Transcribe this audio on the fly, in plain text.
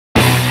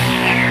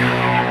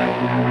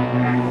In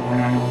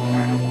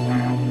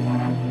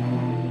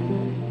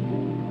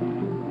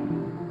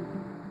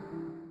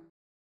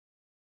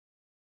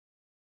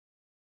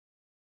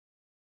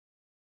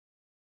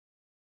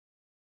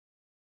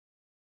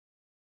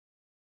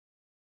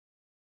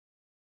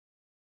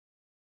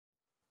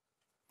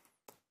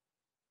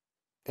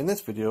this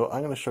video,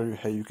 I'm going to show you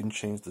how you can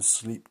change the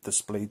sleep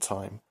display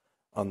time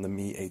on the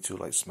Mi A2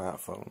 Lite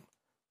smartphone.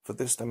 For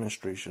this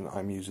demonstration,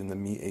 I'm using the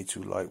Mi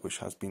A2 Lite, which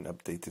has been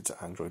updated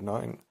to Android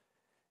 9.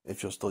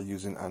 If you're still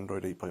using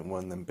Android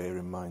 8.1, then bear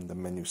in mind the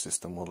menu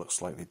system will look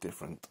slightly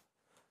different.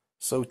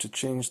 So to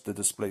change the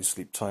display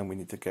sleep time, we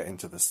need to get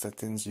into the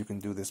settings. You can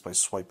do this by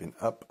swiping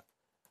up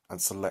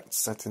and select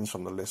settings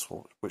from the list,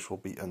 which will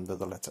be under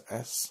the letter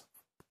S.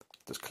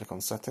 Just click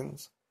on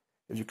settings.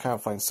 If you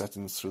can't find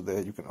settings through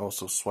there, you can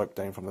also swipe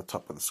down from the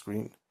top of the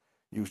screen,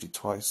 usually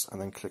twice,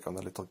 and then click on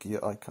the little gear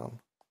icon.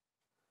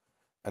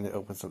 And it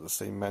opens up the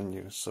same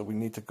menu. So we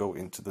need to go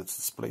into the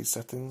display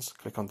settings,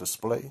 click on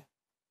display,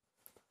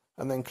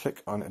 and then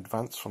click on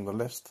advanced from the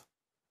list.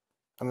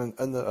 And then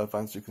under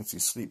advanced, you can see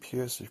sleep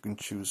here, so you can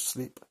choose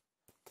sleep.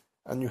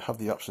 And you have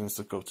the options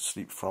to go to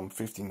sleep from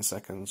 15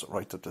 seconds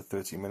right up to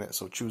 30 minutes.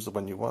 So choose the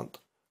one you want.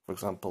 For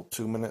example,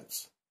 2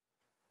 minutes.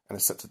 And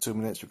it's set to 2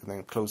 minutes. You can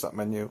then close that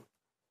menu.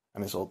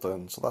 And it's all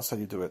done. So that's how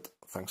you do it.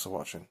 Thanks for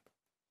watching.